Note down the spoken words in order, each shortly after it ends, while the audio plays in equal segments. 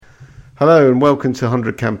Hello and welcome to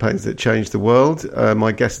 100 Campaigns That Changed the World.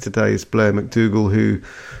 My guest today is Blair McDougall, who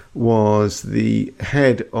was the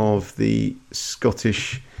head of the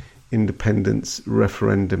Scottish independence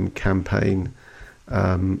referendum campaign,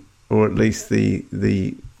 or at least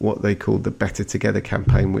the what they called the Better Together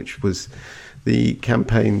campaign, which was the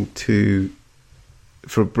campaign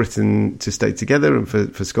for Britain to stay together and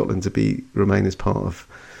for Scotland to remain as part of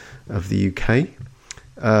the UK.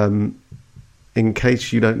 In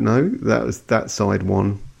case you don't know, that side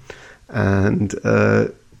won, and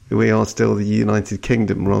we are still the United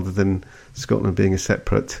Kingdom rather than Scotland being a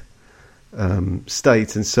separate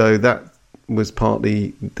state, and so that was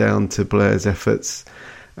partly down to Blair's efforts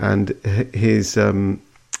and his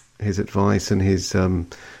advice and his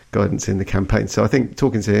guidance in the campaign. So I think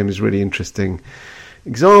talking to him is a really interesting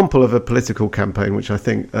example of a political campaign, which I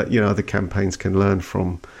think other campaigns can learn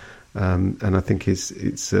from. And I think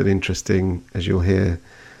it's an interesting, as you'll hear,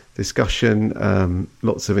 discussion.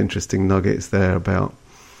 Lots of interesting nuggets there about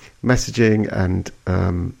messaging and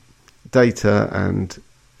data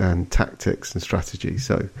and tactics and strategy.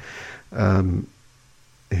 So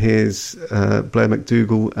here's Blair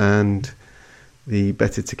McDougall and the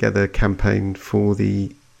Better Together campaign for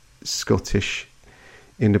the Scottish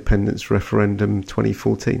independence referendum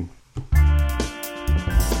 2014.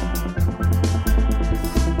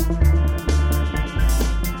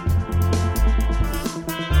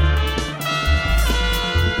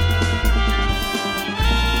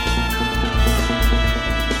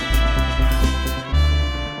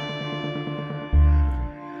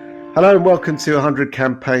 Hello and welcome to 100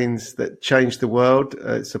 Campaigns That Changed the World.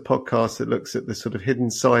 It's a podcast that looks at the sort of hidden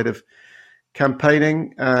side of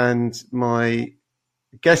campaigning. And my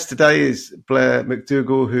guest today is Blair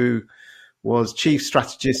McDougall, who was Chief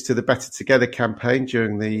Strategist to the Better Together campaign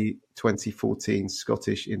during the 2014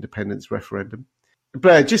 Scottish independence referendum.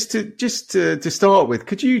 Blair, just to start with,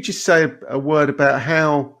 could you just say a word about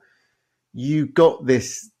how you got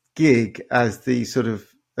this gig as the sort of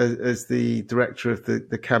as the director of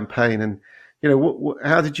the campaign, and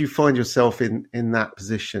how did you find yourself in that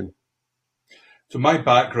position? So my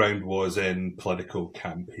background was in political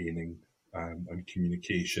campaigning and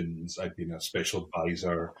communications. I'd been a special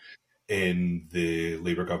advisor in the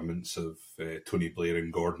Labour governments of Tony Blair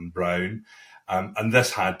and Gordon Brown, and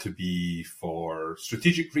this had to be for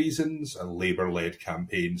strategic reasons, a Labour-led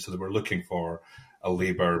campaign. So they were looking for a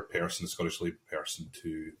Labour person, a Scottish Labour person,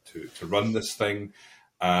 to run this thing.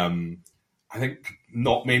 I think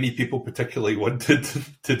not many people particularly wanted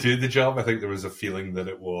to do the job. I think there was a feeling that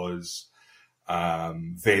it was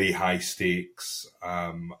very high stakes,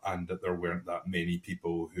 and that there weren't that many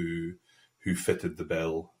people who fitted the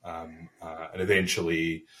bill. And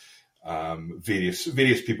eventually,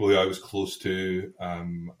 various people who I was close to,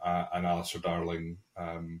 and Alistair Darling,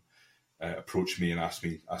 approached me and asked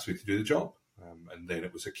me to do the job. And then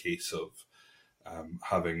it was a case of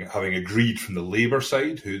having agreed from the Labour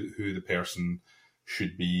side who the person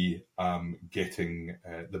should be, getting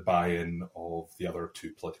the buy-in of the other two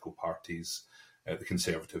political parties, the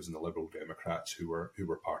Conservatives and the Liberal Democrats, who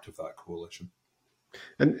were part of that coalition.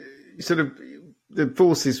 And sort of the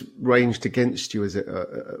forces ranged against you, as it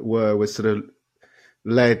were sort of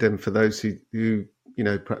led, and for those who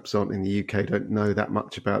perhaps aren't in the UK, don't know that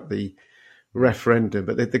much about the referendum,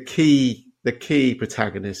 but the key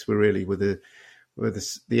protagonists were the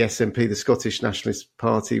SNP, the Scottish Nationalist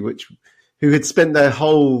Party, who had spent their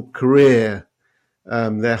whole career,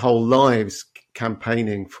 their whole lives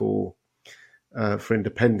campaigning for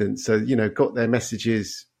independence. So, got their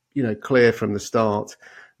messages, clear from the start.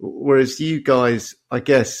 Whereas you guys, I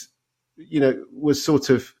guess, was sort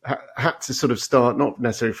of had to sort of start, not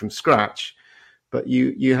necessarily from scratch, but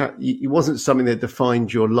it wasn't something that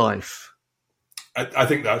defined your life. I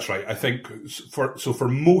think that's right. I think for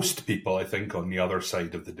most people, I think on the other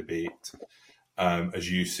side of the debate,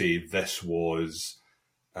 as you say, this was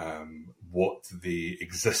what they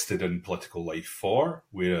existed in political life for,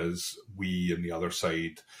 whereas we on the other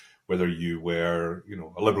side, whether you were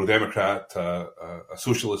a Liberal Democrat, a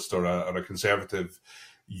socialist or a Conservative,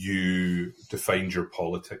 you defined your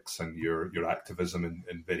politics and your activism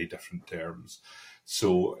in very different terms.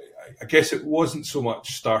 So I guess it wasn't so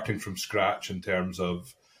much starting from scratch in terms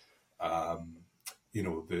of,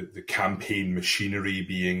 the campaign machinery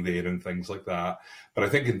being there and things like that. But I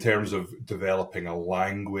think in terms of developing a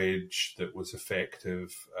language that was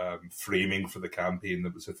effective, framing for the campaign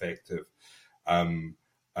that was effective,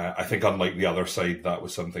 I think unlike the other side, that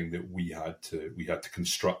was something that we had to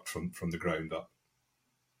construct from the ground up.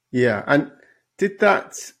 Yeah, and did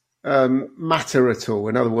that matter at all?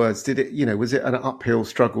 In other words, did it? Was it an uphill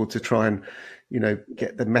struggle to try and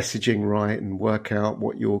get the messaging right and work out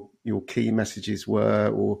what your key messages were,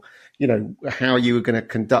 or, how you were going to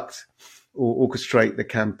conduct or orchestrate the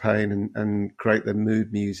campaign and create the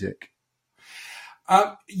mood music?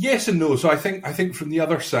 Yes and no. So I think from the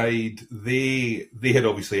other side, they had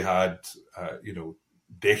obviously had,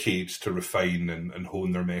 decades to refine and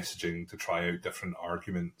hone their messaging, to try out different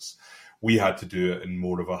arguments. We had to do it in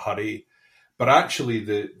more of a hurry. But actually,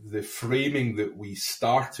 the framing that we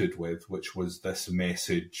started with, which was this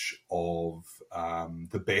message of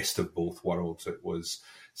the best of both worlds, it was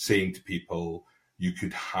saying to people, you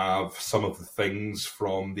could have some of the things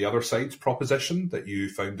from the other side's proposition that you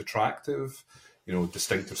found attractive,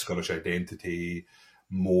 distinctive Scottish identity,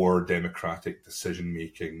 more democratic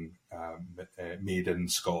decision-making made in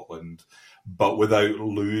Scotland, but without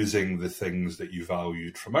losing the things that you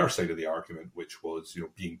valued from our side of the argument, which was,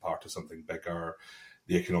 being part of something bigger,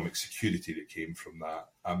 the economic security that came from that.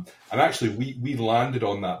 And actually, we landed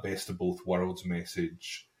on that best of both worlds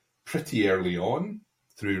message pretty early on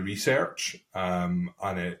through research, and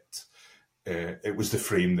it was the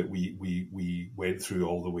frame that we went through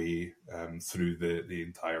all the way through the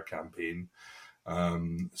entire campaign.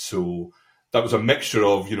 So that was a mixture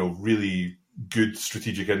of, really good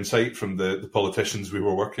strategic insight from the politicians we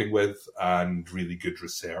were working with, and really good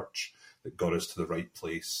research that got us to the right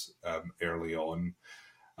place early on.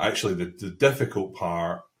 Actually, the difficult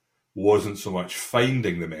part wasn't so much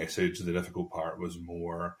finding the message. The difficult part was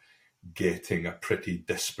more getting a pretty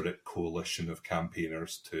disparate coalition of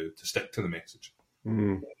campaigners to stick to the message.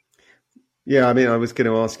 Mm. Yeah, I mean, I was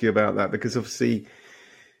going to ask you about that, because obviously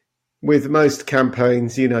with most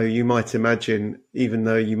campaigns, you might imagine, even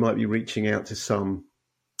though you might be reaching out to some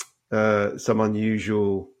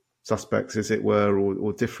unusual suspects, as it were,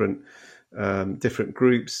 or different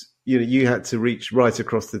groups, you had to reach right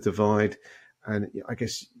across the divide. And I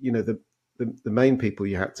guess, the main people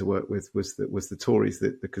you had to work with was the Tories,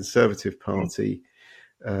 the Conservative Party,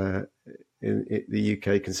 in the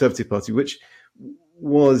UK Conservative Party, which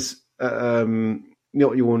was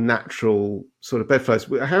not your natural sort of bedfellows.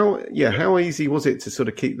 How easy was it to sort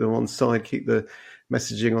of keep them on side, keep the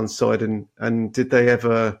messaging on side, and did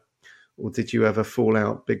you ever fall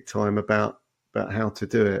out big time about how to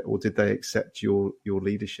do it, or did they accept your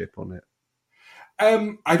leadership on it?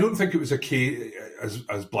 I don't think it was a case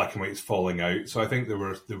as black and white as falling out. So I think there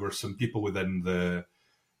were some people within the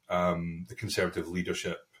Conservative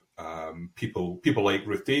leadership, people like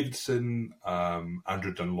Ruth Davidson,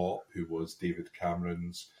 Andrew Dunlop, who was David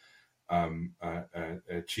Cameron's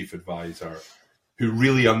chief advisor, who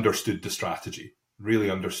really understood the strategy,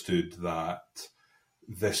 really understood that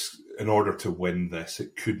this, in order to win this,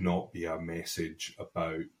 it could not be a message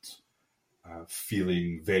about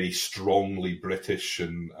feeling very strongly British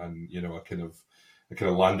and a kind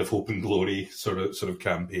of land of hope and glory sort of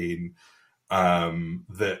campaign.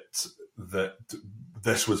 That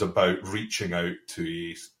this was about reaching out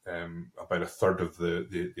to about a third of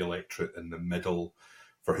the electorate in the middle,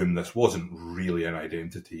 for whom this wasn't really an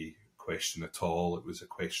identity question at all. It was a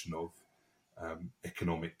question of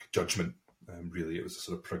economic judgment. Really, it was a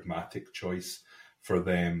sort of pragmatic choice for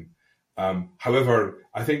them. However,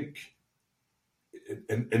 I think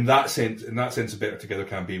in that sense, a Better Together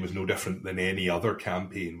campaign was no different than any other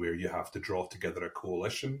campaign where you have to draw together a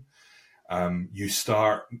coalition. You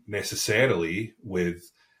start necessarily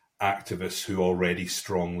with activists who already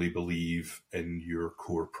strongly believe in your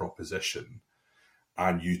core proposition,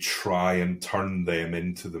 and you try and turn them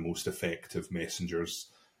into the most effective messengers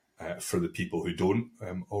for the people who don't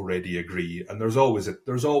already agree. And there's always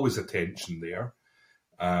a tension there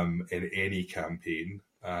in any campaign.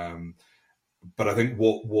 But I think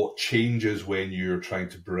what changes when you're trying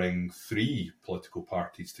to bring three political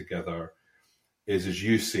parties together is, as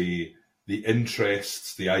you say, the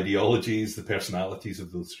interests, the ideologies, the personalities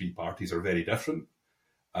of those three parties are very different.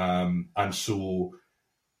 And so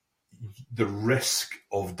the risk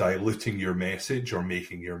of diluting your message or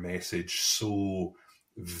making your message so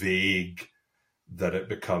vague that it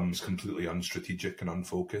becomes completely unstrategic and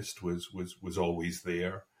unfocused was always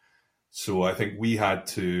there. So I think we had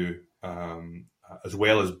to, as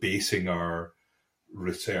well as basing our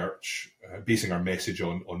research, basing our message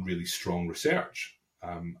on really strong research,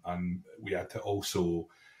 and we had to also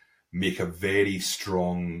make a very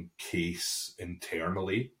strong case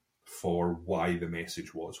internally for why the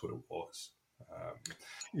message was what it was.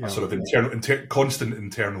 A sort of constant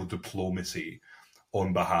internal diplomacy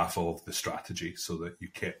on behalf of the strategy, so that you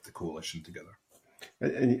kept the coalition together.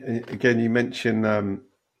 And again, you mentioned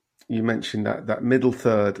that middle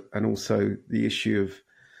third, and also the issue of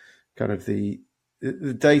kind of the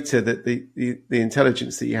the data that the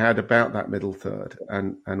intelligence that you had about that middle third,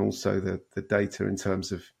 and also the data in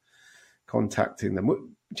terms of contacting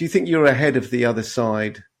them. Do you think you're ahead of the other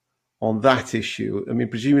side on that issue? I mean,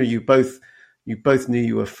 presumably you both knew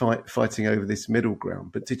you were fighting over this middle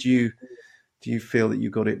ground, but do you feel that you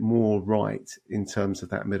got it more right in terms of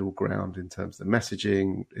that middle ground, in terms of the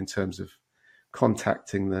messaging, in terms of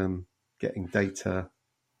contacting them, getting data?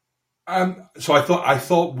 So I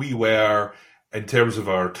thought we were, in terms of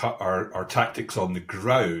our tactics on the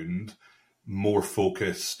ground, more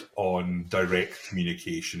focused on direct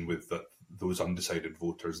communication with those undecided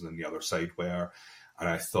voters than the other side were. And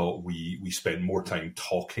I thought we spent more time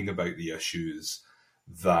talking about the issues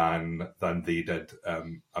than they did.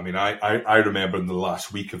 I mean, I remember in the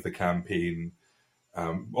last week of the campaign,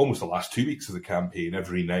 almost the last 2 weeks of the campaign,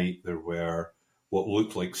 every night there were what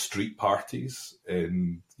looked like street parties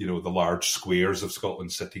in, the large squares of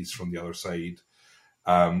Scotland cities from the other side,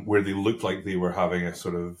 where they looked like they were having a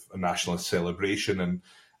sort of a nationalist celebration.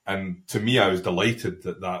 And to me, I was delighted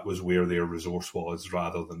that was where their resource was,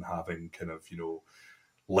 rather than having kind of,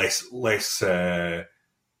 less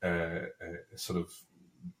sort of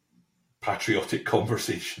patriotic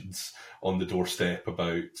conversations on the doorstep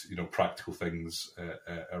about, practical things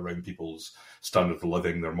around people's standard of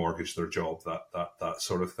living, their mortgage, their job, that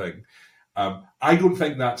sort of thing. I don't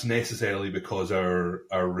think that's necessarily because I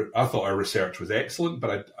thought our research was excellent,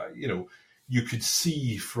 but you could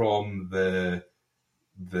see from the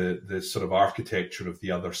sort of architecture of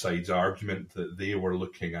the other side's argument that they were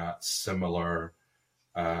looking at similar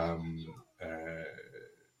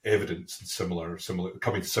evidence and similar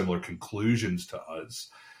coming to similar conclusions to us.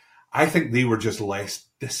 I think they were just less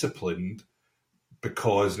disciplined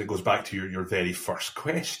because, and it goes back to your very first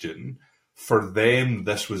question, for them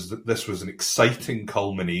this was an exciting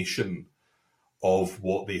culmination of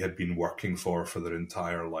what they had been working for their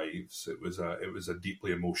entire lives. It was a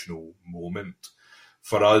deeply emotional moment.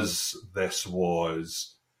 For us, this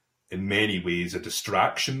was in many ways a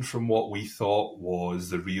distraction from what we thought was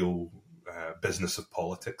the real business of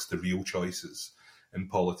politics, the real choices in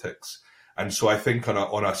politics. And so I think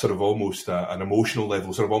on a sort of almost an emotional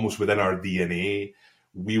level, sort of almost within our DNA,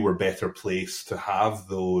 we were better placed to have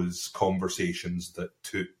those conversations that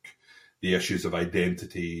took the issues of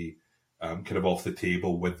identity kind of off the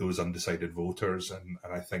table with those undecided voters. And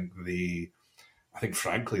I think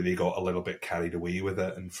frankly, they got a little bit carried away with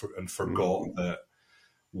it and forgot that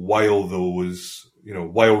while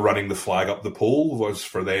running the flag up the pole was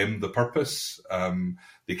for them the purpose,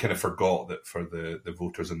 they kind of forgot that for the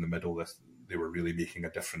voters in the middle, they were really making a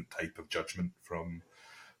different type of judgment from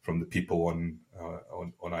the people on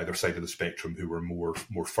either side of the spectrum who were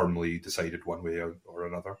more firmly decided one way or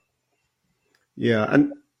another. Yeah,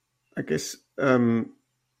 and I guess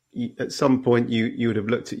at some point you would have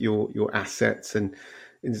looked at your assets, and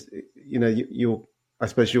your I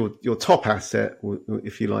suppose your top asset,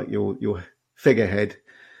 if you like, your figurehead,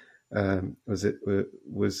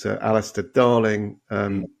 was Alistair Darling,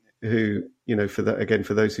 who for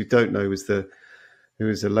those who don't know, who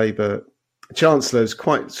was a Labour Chancellor. Is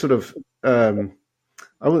quite sort of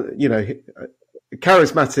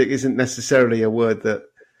charismatic isn't necessarily a word that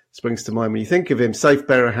springs to mind when you think of him. Safe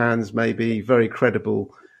pair of hands, maybe, very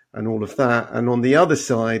credible, and all of that. And on the other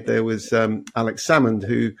side, there was Alex Salmond,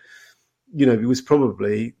 who, was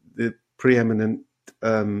probably the preeminent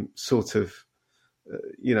sort of,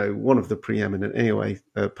 one of the preeminent, anyway,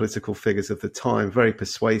 political figures of the time, very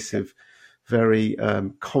persuasive, very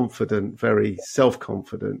confident, very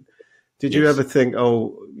self-confident. Did you ever think,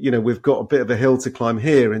 we've got a bit of a hill to climb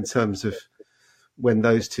here in terms of when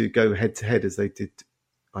those two go head to head, as they did,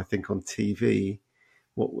 I think, on TV?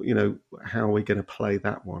 How are we going to play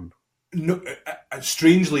that one? No,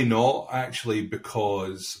 strangely not, actually,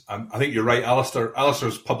 because I think you're right.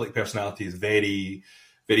 Alistair's public personality is very,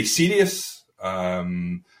 very serious,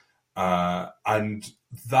 and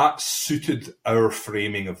that suited our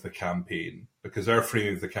framing of the campaign, because our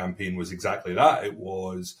framing of the campaign was exactly that. It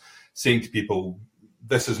was saying to people,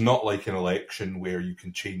 this is not like an election where you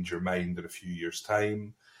can change your mind in a few years'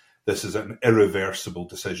 time. This is an irreversible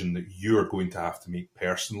decision that you're going to have to make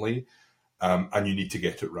personally, and you need to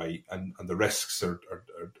get it right. And the risks are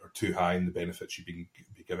too high, and the benefits you'd be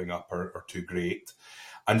giving up are too great.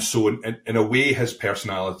 And so, in a way, his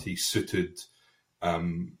personality suited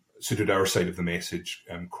our side of the message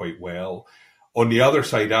quite well. On the other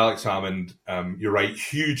side, Alex Salmond, you're right,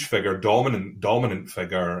 huge figure, dominant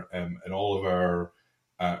figure in all of our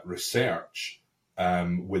research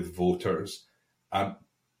with voters.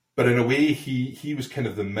 But in a way, he was kind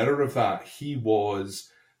of the mirror of that. He was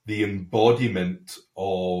the embodiment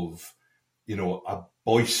of, a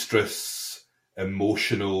boisterous,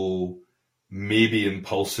 emotional, maybe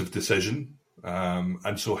impulsive decision.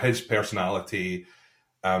 And so his personality,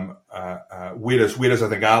 whereas I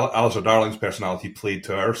think Alistair Darling's personality played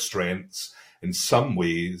to our strengths, in some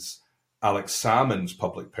ways, Alex Salmond's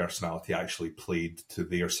public personality actually played to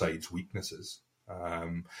their side's weaknesses.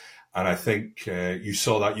 And I think you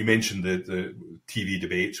saw that. You mentioned the TV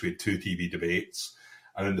debates. We had 2 TV debates.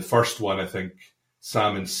 And in the first one, I think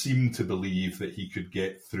Salmond seemed to believe that he could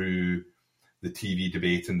get through the TV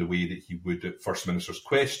debate in the way that he would at First Minister's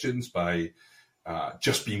questions by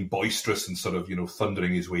just being boisterous and sort of,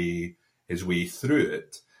 thundering his way through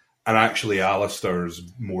it. And actually,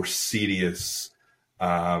 Alistair's more serious,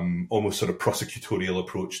 almost sort of prosecutorial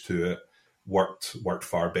approach to it worked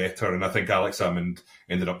far better. And I think Alex Salmond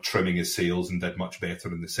ended up trimming his sails and did much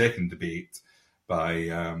better in the second debate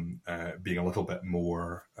by being a little bit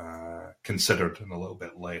more considered and a little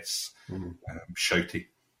bit less shouty.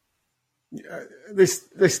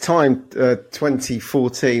 This time,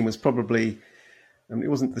 2014 was probably, it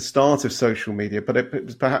wasn't the start of social media, but it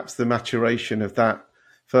was perhaps the maturation of that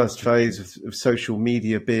first phase of social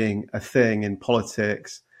media being a thing in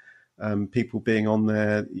politics, people being on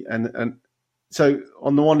there. And so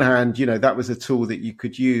on the one hand, that was a tool that you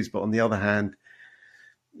could use, but on the other hand,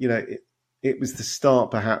 it was the start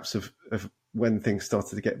perhaps of when things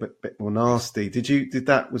started to get a bit more nasty.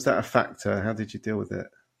 Was that a factor? How did you deal with it?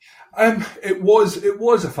 It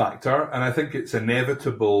was a factor, and I think it's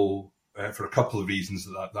inevitable for a couple of reasons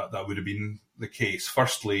that would have been the case.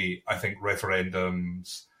 Firstly, I think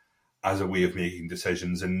referendums as a way of making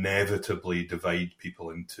decisions inevitably divide people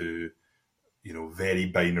into, very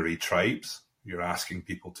binary tribes. You're asking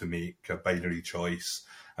people to make a binary choice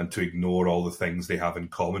and to ignore all the things they have in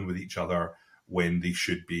common with each other when they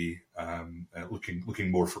should be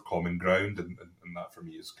looking more for common ground, and that for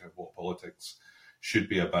me is kind of what politics should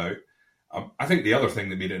be about. I think the other thing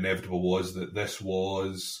that made it inevitable was that this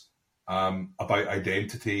was about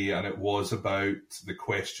identity, and it was about the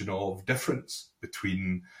question of difference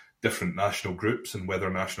between different national groups and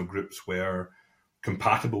whether national groups were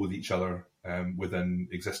compatible with each other within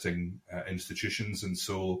existing institutions. And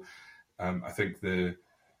so I think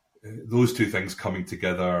those two things coming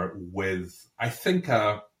together with, I think,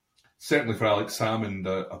 certainly for Alex Salmond,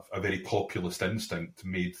 a very populist instinct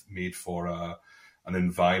made for an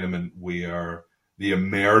environment where the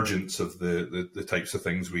emergence of the types of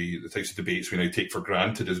things the types of debates we now take for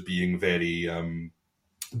granted as being very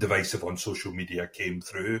divisive on social media came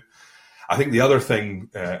through. I think the other thing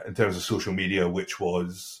in terms of social media, which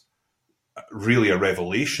was really a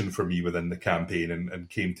revelation for me within the campaign and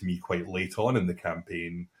came to me quite late on in the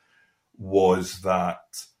campaign, was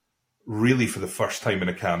that really for the first time in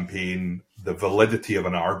a campaign, the validity of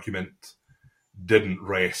an argument didn't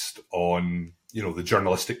rest on the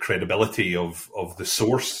journalistic credibility of the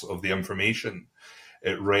source of the information.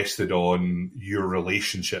 It rested on your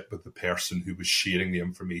relationship with the person who was sharing the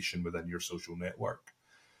information within your social network.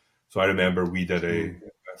 So I remember we did a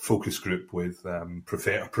focus group with a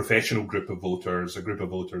professional group of voters, a group of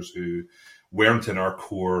voters who weren't in our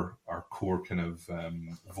core kind of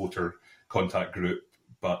voter contact group,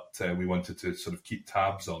 but we wanted to sort of keep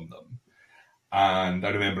tabs on them. And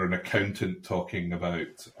I remember an accountant talking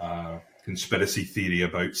about conspiracy theory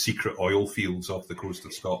about secret oil fields off the coast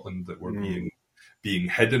of Scotland that were being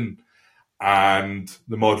hidden, and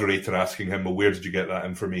the moderator asking him, well, where did you get that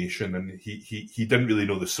information? And he didn't really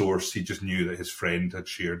know the source. He just knew that his friend had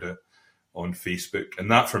shared it on Facebook. And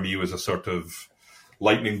that for me was a sort of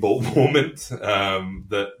lightning bolt moment,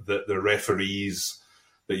 that the referees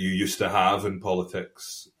that you used to have in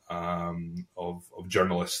politics, of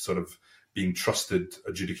journalists sort of being trusted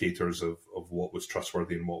adjudicators of what was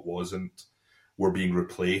trustworthy and what wasn't, were being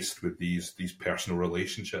replaced with these personal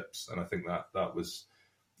relationships. And I think that was,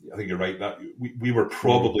 I think you're right, that we were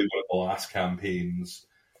probably one of the last campaigns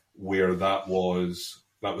where that was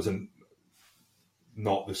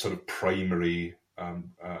not the sort of primary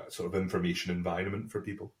sort of information environment for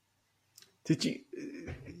people. Did you,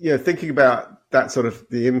 thinking about that sort of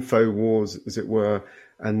the info wars, as it were,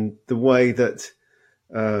 and the way that,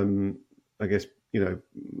 I guess,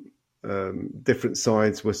 different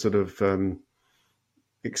sides were sort of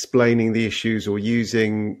explaining the issues or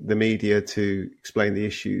using the media to explain the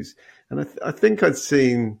issues. And I think I'd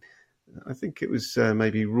seen, I think it was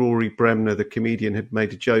maybe Rory Bremner, the comedian, had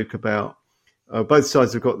made a joke about both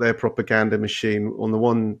sides have got their propaganda machine. On the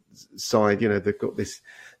one side, they've got the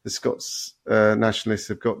Scots nationalists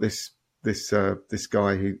have got this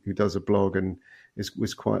guy who does a blog and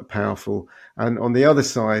was quite powerful. And on the other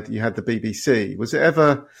side, you had the BBC. Was it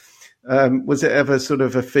ever Was it ever sort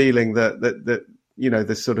of a feeling that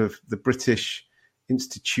the sort of the British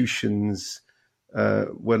institutions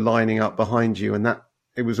were lining up behind you, and that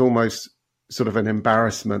it was almost sort of an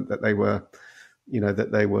embarrassment that they were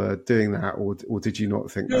doing that, or did you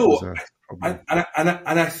not think that was a problem?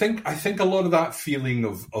 And I think a lot of that feeling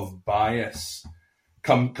of bias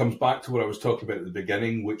comes back to what I was talking about at the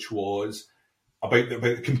beginning, which was about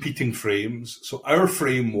the competing frames. So our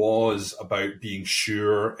frame was about being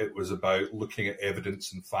sure, it was about looking at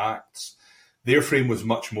evidence and facts. Their frame was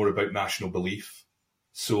much more about national belief.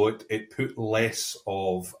 So it put less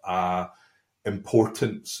of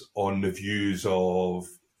importance on the views of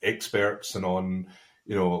experts and on,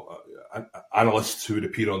 analysts who would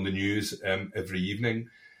appear on the news every evening.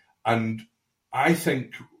 And I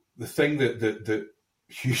think the thing that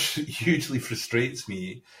hugely frustrates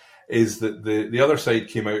me is that the other side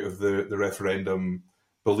came out of the referendum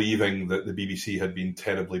believing that the BBC had been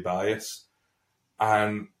terribly biased,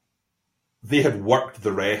 and they had worked the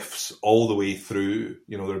refs all the way through.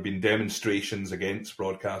 There have been demonstrations against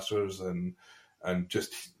broadcasters and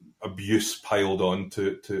just abuse piled on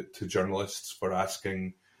to journalists for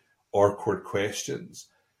asking awkward questions.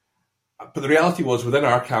 But the reality was, within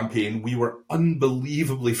our campaign, we were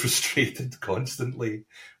unbelievably frustrated constantly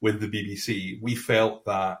with the BBC. We felt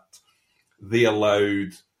that they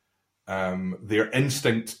allowed their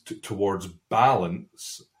instinct towards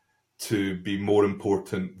balance to be more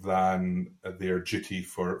important than their duty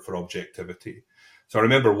for objectivity. So I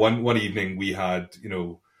remember one evening we had,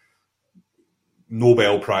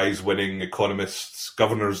 Nobel Prize winning economists,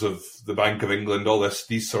 governors of the Bank of England,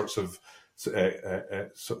 these sorts of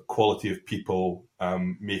quality of people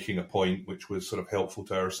making a point which was sort of helpful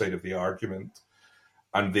to our side of the argument.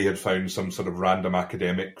 And they had found some sort of random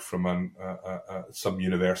academic from some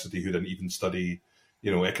university who didn't even study,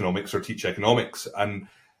 economics or teach economics. And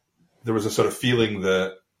there was a sort of feeling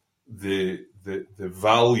that the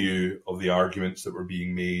value of the arguments that were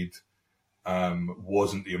being made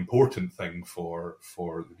wasn't the important thing for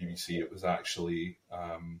the BBC. It was actually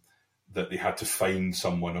that they had to find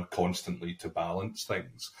someone constantly to balance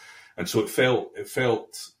things. And so it felt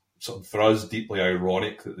sort of for us deeply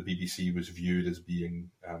ironic that the BBC was viewed as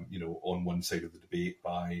being, on one side of the debate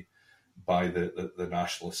by the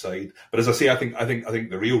nationalist side. But as I say, I think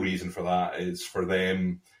the real reason for that is for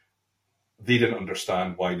them. They didn't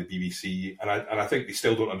understand why the BBC, and I think they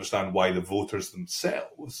still don't understand why the voters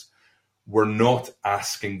themselves were not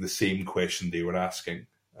asking the same question they were asking.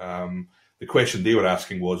 The question they were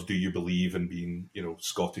asking was, do you believe in being,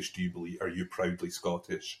 Scottish? Are you proudly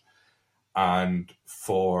Scottish? And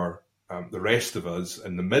for the rest of us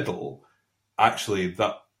in the middle, actually,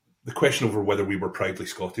 that the question over whether we were proudly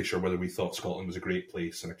Scottish or whether we thought Scotland was a great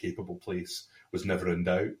place and a capable place was never in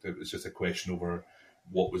doubt. It was just a question over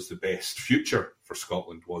what was the best future for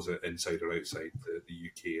Scotland. Was it inside or outside the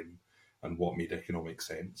UK, and what made economic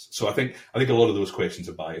sense? So I think a lot of those questions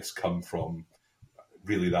of bias come from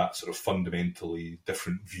really that sort of fundamentally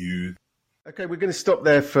different view. Okay, we're going to stop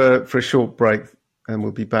there for a short break, and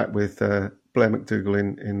we'll be back with Blair McDougall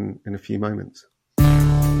in a few moments.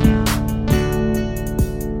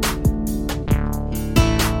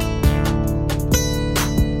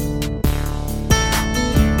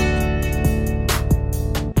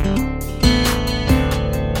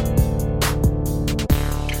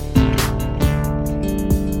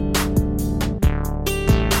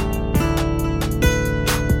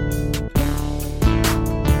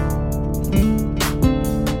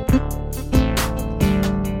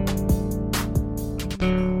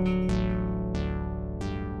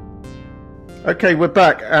 Okay, we're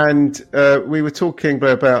back, and we were talking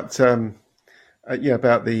about about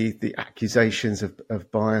the accusations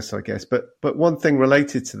of bias, I guess. But one thing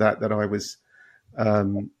related to that I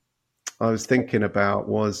was thinking about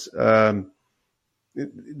was the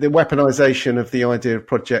weaponization of the idea of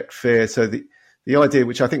Project Fear. So the idea,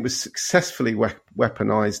 which I think was successfully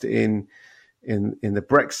weaponized in the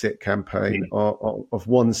Brexit campaign, of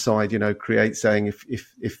one side, saying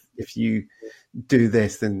if you do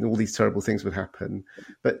this, then all these terrible things would happen.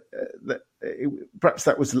 But perhaps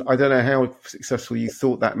that was, I don't know how successful you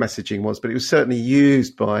thought that messaging was, but it was certainly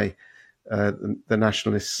used by the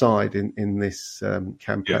nationalist side in this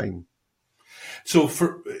campaign. Yeah. So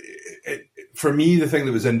for me, the thing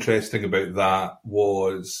that was interesting about that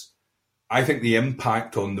was, I think the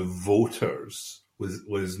impact on the voters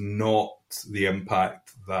was not the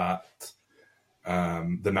impact that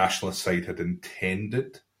the nationalist side had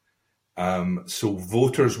intended. So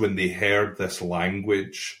voters, when they heard this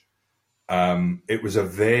language, it was a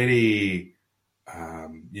very,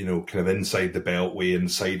 kind of inside the beltway,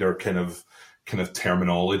 insider kind of kind of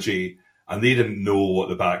terminology, and they didn't know what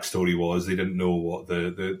the backstory was. They didn't know what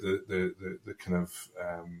the kind of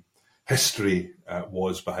history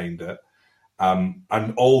was behind it,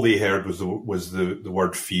 and all they heard was the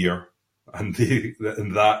word fear, and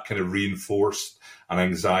that kind of reinforced an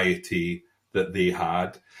anxiety that they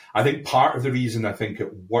had. I think part of the reason I think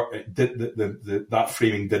that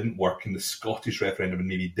framing didn't work in the Scottish referendum and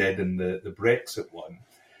maybe did in the Brexit one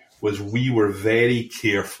was we were very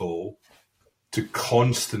careful to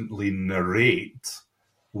constantly narrate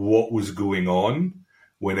what was going on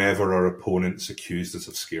whenever our opponents accused us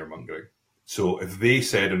of scaremongering. So if they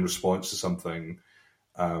said in response to something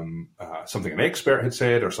an expert had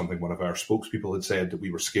said or something one of our spokespeople had said that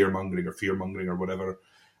we were scaremongering or fearmongering or whatever,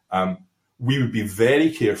 we would be very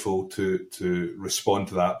careful to respond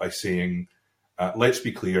to that by saying, let's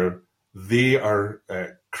be clear, they are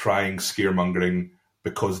crying scaremongering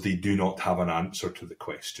because they do not have an answer to the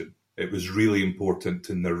question. It was really important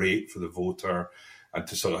to narrate for the voter and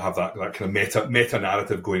to sort of have that kind of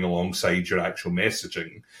meta-narrative going alongside your actual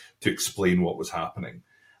messaging to explain what was happening.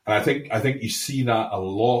 And I think you see that a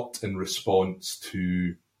lot in response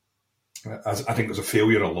to, as I think there's a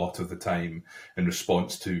failure a lot of the time in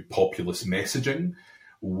response to populist messaging,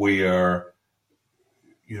 where,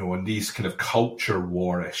 on these kind of culture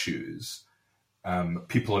war issues,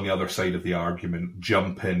 people on the other side of the argument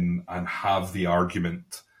jump in and have the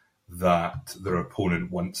argument that their opponent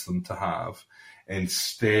wants them to have,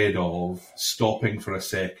 instead of stopping for a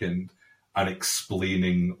second and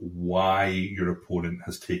explaining why your opponent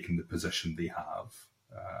has taken the position they have.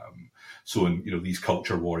 So in these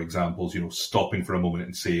culture war examples, stopping for a moment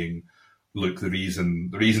and saying, look, the reason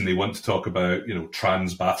they want to talk about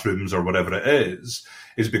trans bathrooms or whatever it is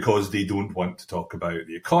because they don't want to talk about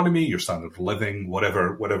the economy, your standard of living,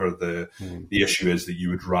 whatever the issue is that you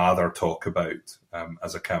would rather talk about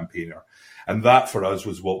as a campaigner. And that for us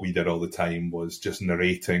was what we did all the time, was just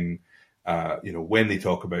narrating, when they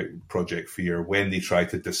talk about Project Fear, when they try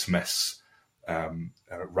to dismiss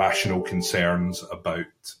rational concerns about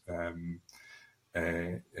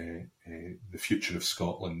the future of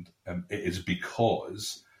Scotland, it is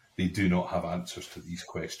because they do not have answers to these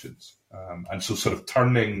questions. And so sort of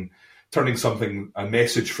turning something, a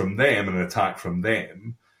message from them, and an attack from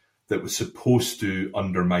them that was supposed to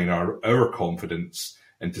undermine our confidence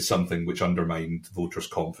into something which undermined voters'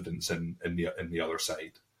 confidence in the other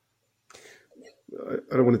side.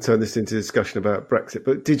 I don't want to turn this into a discussion about Brexit,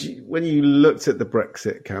 but when you looked at the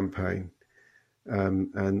Brexit campaign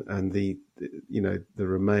and the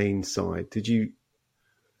Remain side, did you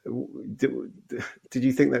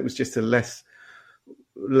think that was just a less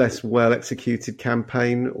well executed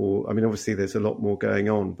campaign? Or, I mean, obviously there's a lot more going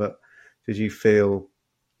on, but did you feel,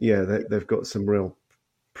 they've got some real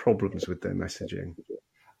problems with their messaging?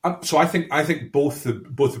 So I think both the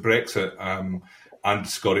Brexit and the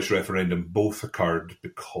Scottish referendum both occurred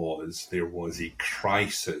because there was a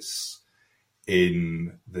crisis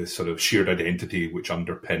in the sort of shared identity which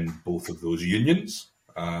underpinned both of those unions.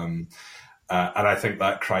 And I think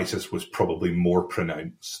that crisis was probably more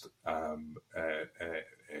pronounced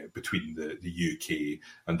between the UK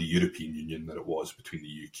and the European Union than it was between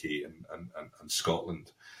the UK and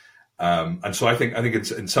Scotland. And so I think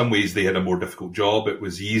in some ways they had a more difficult job. It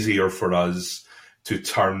was easier for us to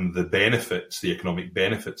turn the economic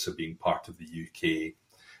benefits of being part of the UK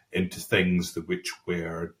into things which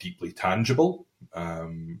were deeply tangible,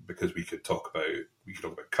 because we could talk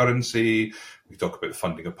about currency, we could talk about the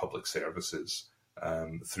funding of public services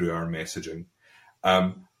through our messaging.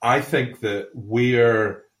 I think that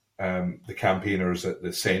where the campaigners at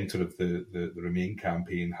the centre of the Remain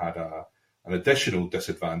campaign had an additional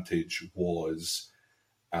disadvantage was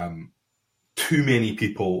too many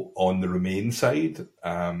people on the Remain side,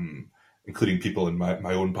 including people in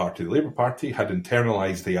my own party, the Labour Party, had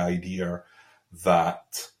internalised the idea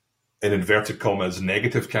that, in inverted commas,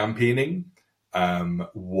 negative campaigning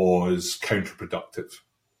was counterproductive.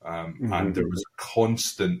 And there was a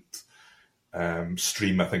constant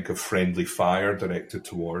stream, I think, of friendly fire directed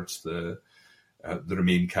towards the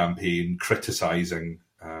Remain campaign, criticising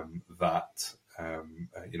that,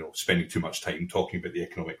 spending too much time talking about the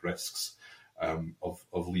economic risks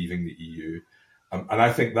of leaving the EU. And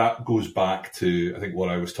I think that goes back to, I think, what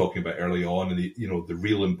I was talking about early on, and the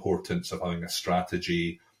real importance of having a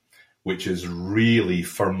strategy which is really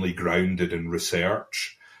firmly grounded in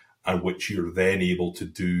research, and which you're then able to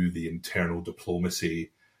do the internal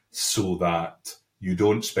diplomacy so that you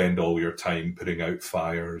don't spend all your time putting out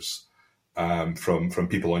fires from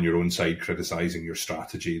people on your own side criticising your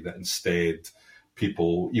strategy, that instead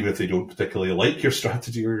people, even if they don't particularly like your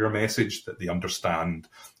strategy or your message, that they understand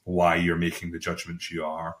why you're making the judgments you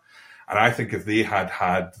are. And I think if they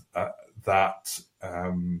had that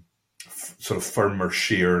sort of firmer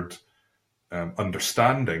shared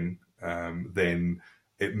understanding, then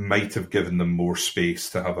it might have given them more space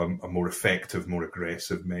to have a more effective, more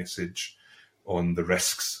aggressive message on the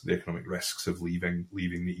risks, the economic risks of leaving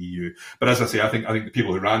the EU. But as I say, I think the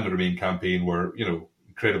people who ran the Remain campaign were,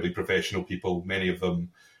 incredibly professional people. Many of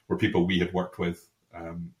them were people we had worked with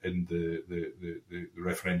in the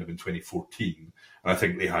referendum in 2014, and I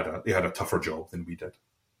think they had a tougher job than we did.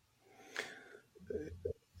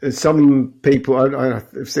 Some people,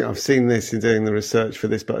 I've seen this in doing the research for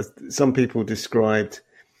this, but some people described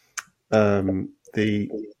the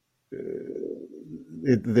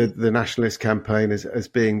nationalist campaign as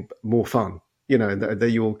being more fun, and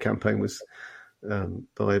that your campaign was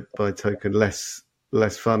by token less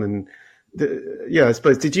fun. And I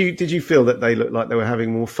suppose did you feel that they looked like they were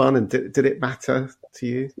having more fun, and did it matter to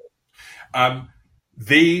you?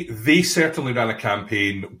 They certainly ran a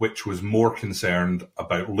campaign which was more concerned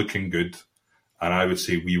about looking good, and I would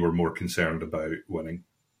say we were more concerned about winning.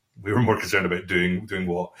 We were more concerned about doing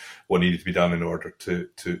what needed to be done in order to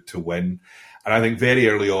win. And I think very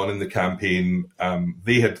early on in the campaign,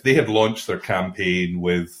 they had launched their campaign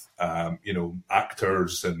with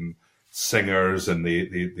actors and singers, and they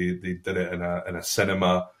did it in a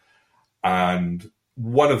cinema. And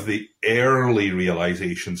one of the early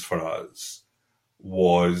realizations for us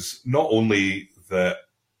was not only that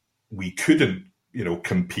we couldn't,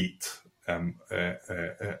 compete in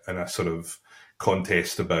a sort of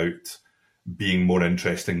contest about being more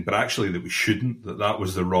interesting, but actually that we shouldn't. That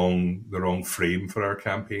was the wrong frame for our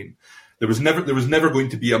campaign. There was never going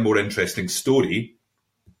to be a more interesting story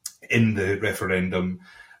in the referendum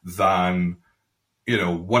than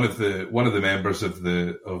one of the members of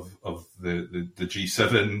the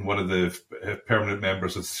G7, one of the permanent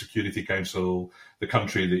members of the Security Council, the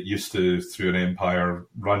country that used to, through an empire,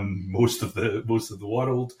 run most of the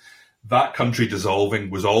world. That country dissolving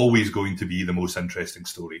was always going to be the most interesting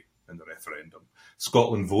story in the referendum.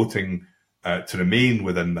 Scotland voting to remain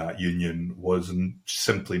within that union was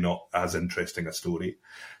simply not as interesting a story.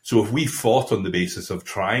 So if we fought on the basis of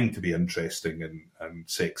trying to be interesting and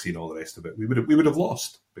sexy and all the rest of it, we would have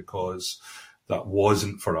lost, because that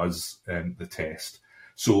wasn't for us the test.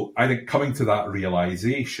 So I think coming to that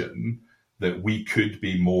realization that we could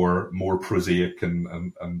be more prosaic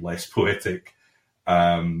and less poetic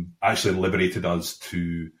actually liberated us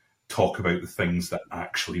to talk about the things that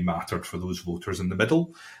actually mattered for those voters in the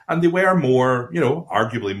middle. And they were more,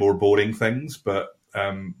 arguably more boring things, but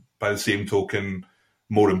by the same token,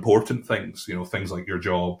 more important things, things like your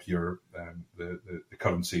job, your the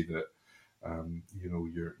currency that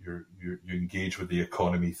you engage with the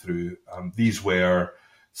economy through. These were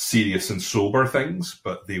serious and sober things,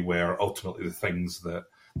 but they were ultimately the things that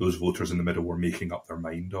those voters in the middle were making up their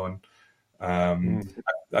mind on.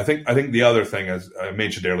 I think the other thing, as I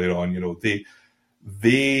mentioned earlier on,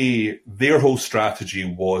 their whole strategy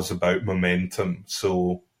was about momentum.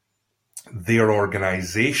 So their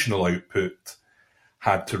organizational output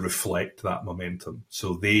had to reflect that momentum.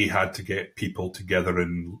 So they had to get people together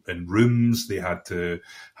in rooms. They had to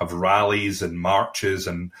have rallies and marches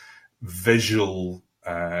and visual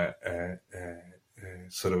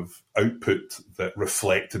sort of output that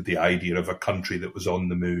reflected the idea of a country that was on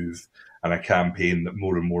the move and a campaign that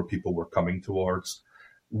more and more people were coming towards.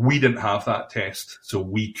 We didn't have that test, so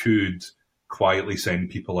we could quietly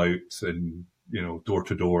send people out and, door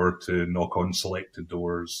to door to knock on selected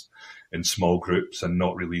doors in small groups and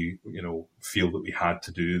not really, feel that we had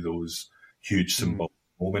to do those huge symbolic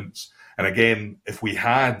moments. And again, if we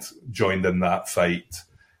had joined in that fight,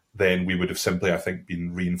 then we would have simply, I think,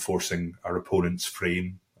 been reinforcing our opponent's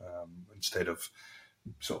frame instead of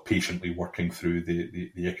sort of patiently working through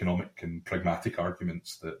the economic and pragmatic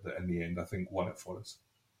arguments that in the end, I think, won it for us.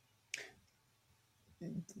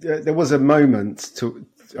 There was a moment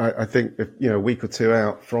I think, a week or two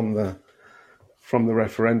out from the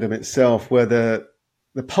referendum itself, where the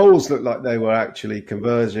polls looked like they were actually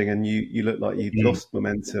converging, and you looked like you'd lost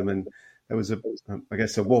momentum, and there was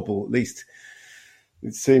a wobble. At least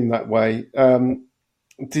it seemed that way.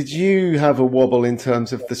 Did you have a wobble in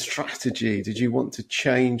terms of the strategy? Did you want to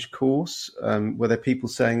change course? Were there people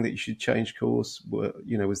saying that you should change course?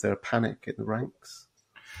 Was there a panic in the ranks?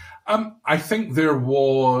 I think there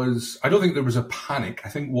was. I don't think there was a panic. I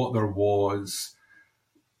think what there was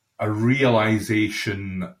a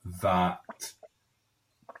realization that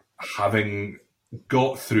having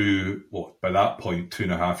got through by that point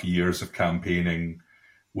 2.5 years of campaigning,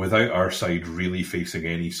 without our side really facing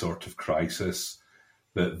any sort of crisis,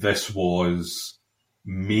 that this was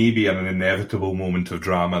maybe an inevitable moment of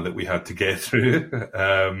drama that we had to get through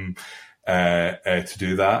to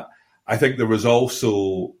do that. I think there was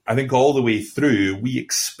also, I think all the way through, we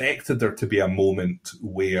expected there to be a moment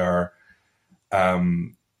where there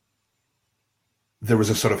was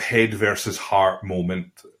a sort of head versus heart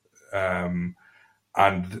moment, or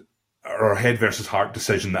a head versus heart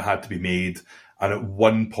decision that had to be made. And at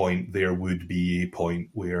one point, there would be a point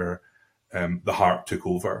where the heart took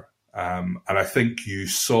over. And I think you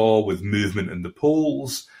saw with movement in the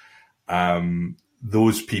polls,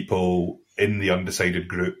 those people in the undecided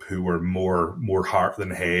group who were more heart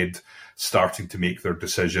than head starting to make their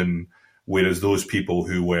decision, whereas those people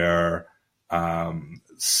who were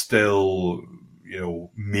still,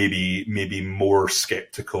 maybe more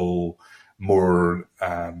skeptical, more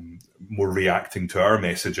reacting to our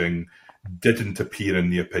messaging, didn't appear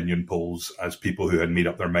in the opinion polls as people who had made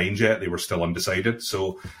up their minds yet. They were still undecided.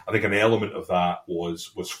 So I think an element of that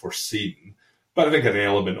was foreseen. But I think an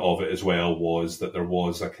element of it as well was that there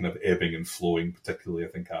was a kind of ebbing and flowing, particularly I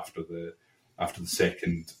think after the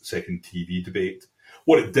second TV debate.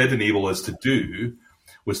 What it did enable us to do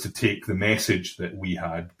was to take the message that we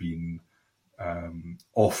had been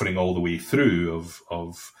offering all the way through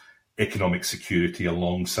of economic security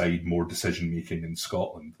alongside more decision-making in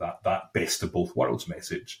Scotland, that best of both worlds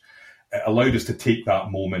message. It allowed us to take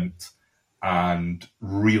that moment and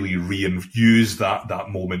really use that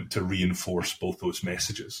moment to reinforce both those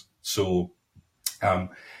messages. So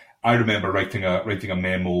I remember writing a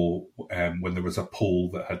memo when there was a poll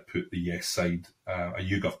that had put the yes side, a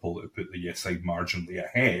YouGov poll that had put the yes side marginally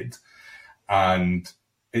ahead. And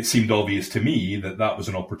it seemed obvious to me that was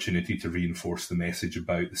an opportunity to reinforce the message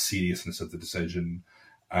about the seriousness of the decision,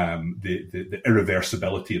 the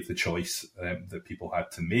irreversibility of the choice that people had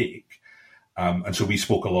to make. And so we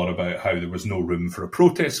spoke a lot about how there was no room for a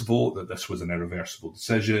protest vote, that this was an irreversible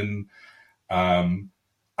decision. And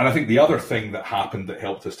I think the other thing that happened that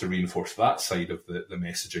helped us to reinforce that side of the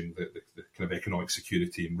messaging, the kind of economic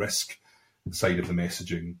security and risk side of the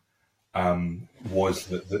messaging, was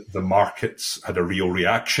that the markets had a real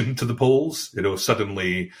reaction to the polls.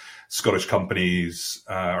 Suddenly Scottish companies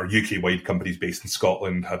or UK-wide companies based in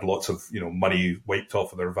Scotland had lots of money wiped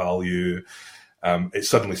off of their value. It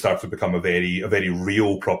suddenly started to become a very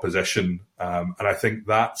real proposition, and I think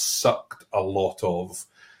that sucked a lot of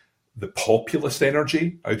the populist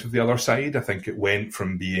energy out of the other side. I think it went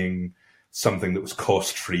from being something that was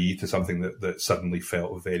cost-free to something that suddenly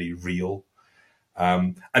felt very real.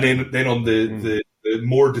 And then on the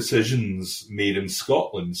more decisions made in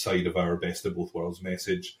Scotland side of our best of both worlds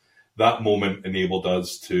message, that moment enabled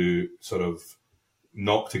us to sort of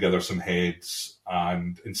knock together some heads,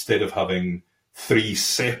 and instead of having three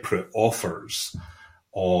separate offers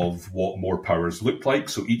of what more powers looked like,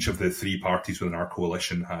 so each of the three parties within our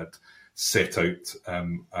coalition had set out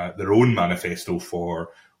their own manifesto for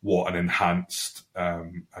what an enhanced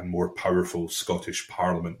and more powerful Scottish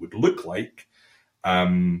Parliament would look like.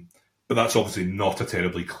 But that's obviously not a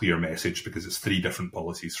terribly clear message because it's three different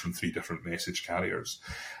policies from three different message carriers.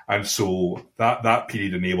 And so that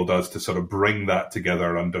period enabled us to sort of bring that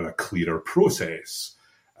together under a clearer process,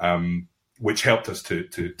 which helped us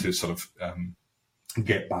to sort of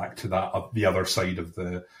get back to the other side of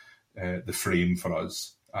the frame for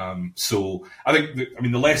us. So I think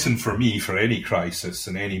the lesson for me for any crisis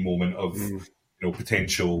and any moment of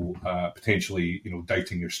potentially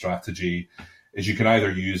doubting your strategy is you can either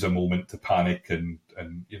use a moment to panic and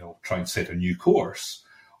try and set a new course,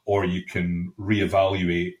 or you can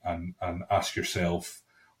reevaluate and ask yourself,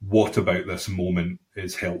 what about this moment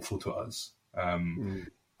is helpful to us? And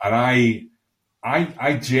I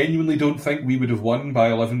genuinely don't think we would have won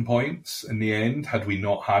by 11 points in the end had we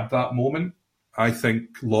not had that moment. I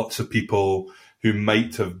think lots of people who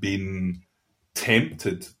might have been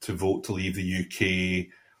tempted to vote to leave the UK,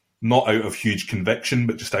 not out of huge conviction,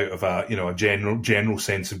 but just out of a general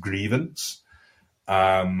sense of grievance,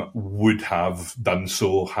 would have done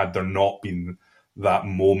so had there not been that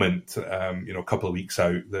moment, a couple of weeks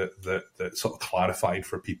out that sort of clarified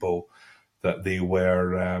for people that they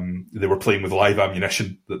were playing with live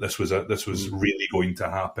ammunition, that this was really going to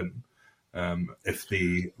happen if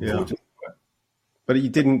they voted for it. But you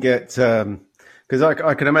didn't get, because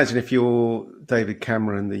I can imagine if you're David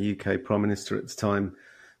Cameron, the UK Prime Minister at the time,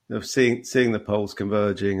 of seeing the polls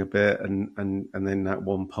converging a bit, and then that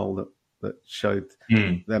one poll that showed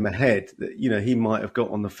them ahead, that he might have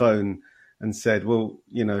got on the phone and said, well,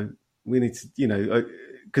 we need to,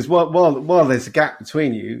 because while there's a gap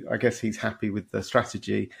between you, I guess he's happy with the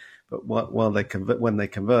strategy, but while when they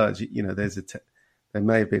converge, there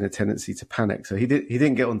may have been a tendency to panic. So he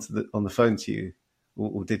didn't get on the phone to you,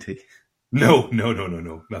 or did he? No,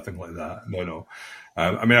 nothing like that. No.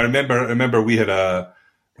 I mean, I remember we had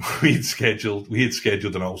scheduled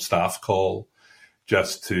an all staff call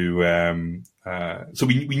just to so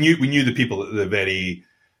we knew the people at the very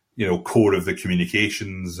core of the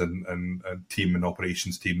communications and team and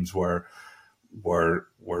operations teams were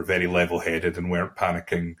very level headed and weren't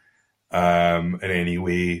panicking in any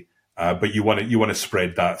way. But you want to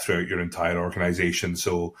spread that throughout your entire organisation.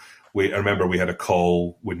 So I remember we had a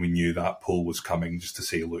call when we knew that poll was coming, just to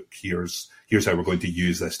say, look, here's how we're going to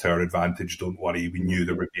use this to our advantage. Don't worry. We knew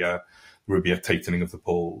there would be a tightening of the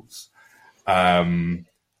polls. And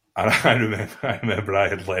I remember I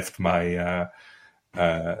had left my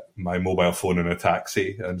my mobile phone in a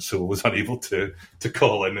taxi, and so was unable to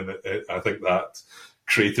call in, and I think that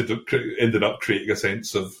ended up creating a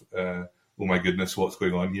sense of oh my goodness, what's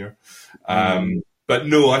going on here? But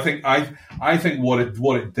no, I think what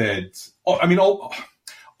it did. I mean,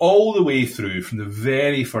 all the way through from the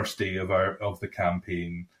very first day of the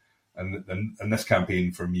campaign, and this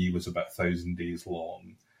campaign for me was about 1,000 days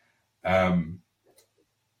long.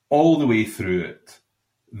 All the way through it,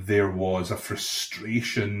 there was a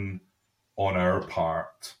frustration on our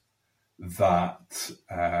part that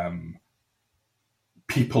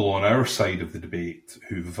people on our side of the debate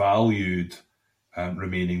who valued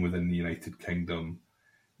remaining within the United Kingdom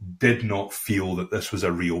did not feel that this was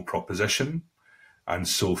a real proposition, and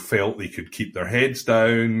so felt they could keep their heads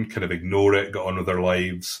down, kind of ignore it, get on with their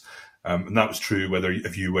lives. And that was true whether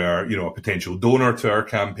if you were, a potential donor to our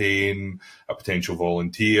campaign, a potential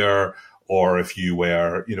volunteer, or if you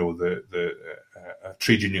were, a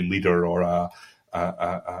trade union leader or a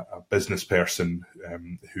business person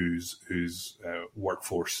whose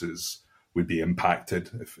workforces would be impacted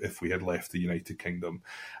if we had left the United Kingdom.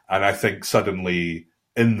 And I think suddenly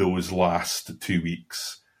in those last 2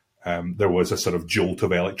 weeks, there was a sort of jolt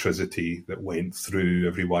of electricity that went through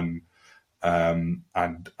everyone, and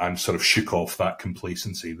sort of shook off that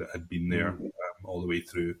complacency that had been there all the way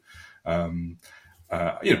through. I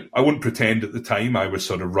wouldn't pretend at the time I was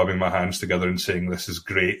sort of rubbing my hands together and saying this is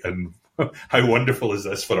great and how wonderful is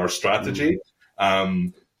this for our strategy.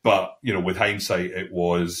 But with hindsight, it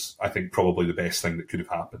was, I think, probably the best thing that could have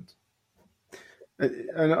happened.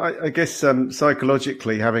 And I guess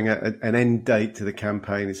psychologically, having an end date to the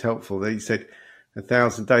campaign is helpful. You said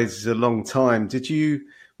 1,000 days is a long time.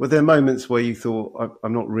 Were there moments where you thought, I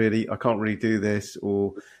can't really do this?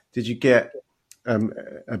 Or did you get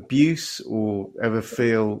abuse or ever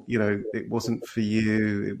feel, it wasn't for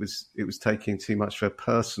you, it was taking too much for a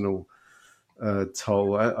personal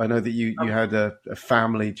toll? I know that you had a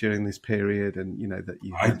family during this period, and that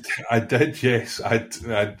you had... I did, yes.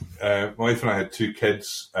 My wife and I had 2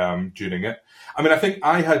 kids during it. I mean, I think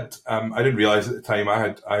I had I didn't realise at the time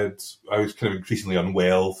I was kind of increasingly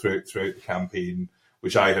unwell throughout the campaign,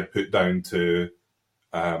 which I had put down to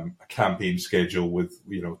a campaign schedule with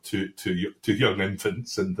two young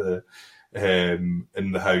infants in the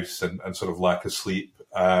house and sort of lack of sleep.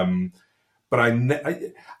 But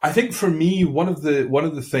I think for me, one of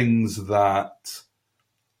the things that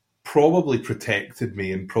probably protected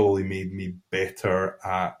me and probably made me better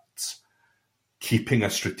at keeping a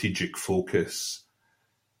strategic focus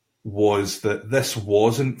was that this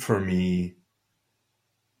wasn't for me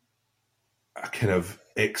a kind of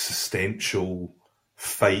existential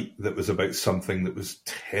fight that was about something that was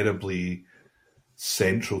terribly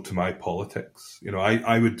central to my politics.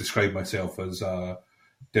 I would describe myself as a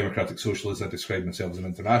democratic socialist. I describe myself as an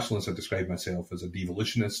internationalist. I describe myself as a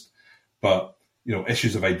devolutionist. But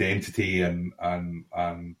issues of identity and kind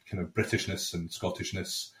of Britishness and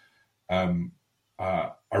Scottishness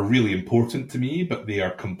are really important to me, but they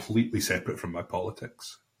are completely separate from my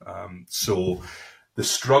politics. So the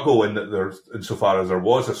struggle insofar as there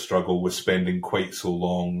was a struggle, was spending quite so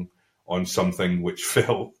long on something which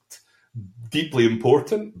felt deeply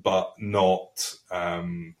important, but not a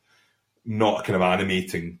kind of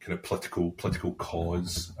animating kind of political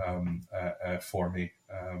cause for me.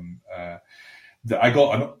 I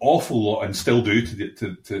got an awful lot, and still do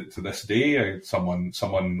to this day. Someone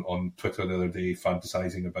on Twitter the other day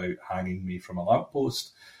fantasizing about hanging me from a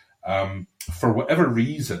lamppost. For whatever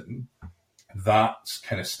reason, that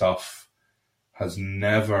kind of stuff has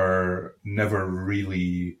never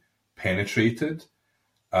really penetrated.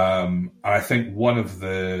 I think one of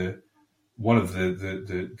the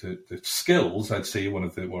skills, I'd say, one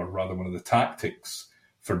of the tactics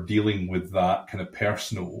for dealing with that kind of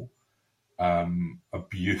personal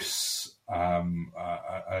abuse and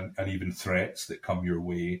even threats that come your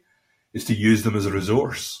way to use them as a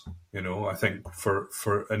resource. I think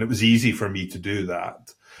and it was easy for me to do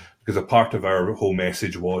that because a part of our whole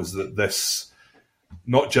message was that this,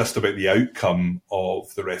 not just about the outcome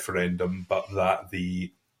of the referendum, but that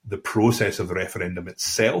the process of the referendum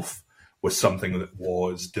itself was something that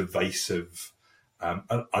was divisive and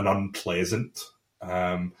unpleasant.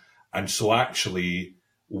 And so actually,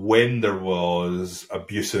 when there was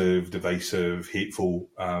abusive, divisive, hateful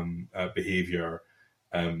behaviour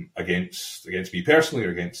against me personally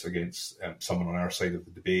or against someone on our side of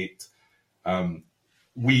the debate,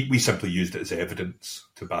 we simply used it as evidence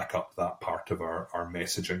to back up that part of our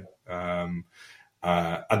messaging.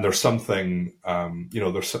 And there's something,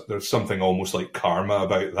 there's something almost like karma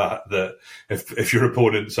about that if your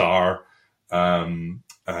opponents are,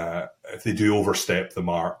 if they do overstep the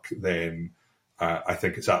mark, then I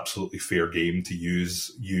think it's absolutely fair game to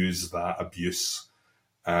use that abuse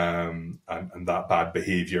and that bad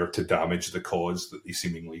behaviour to damage the cause that they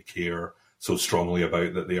seemingly care so strongly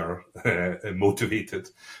about, that they are motivated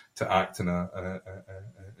to act in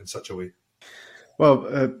such a way.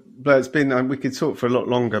 Well, Blair, it's been, we could talk for a lot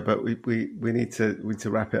longer, but we need to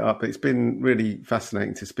wrap it up. It's been really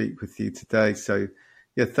fascinating to speak with you today. So,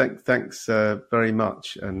 yeah, thanks very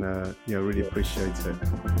much, and really appreciate it.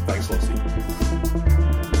 Thanks, Lottie.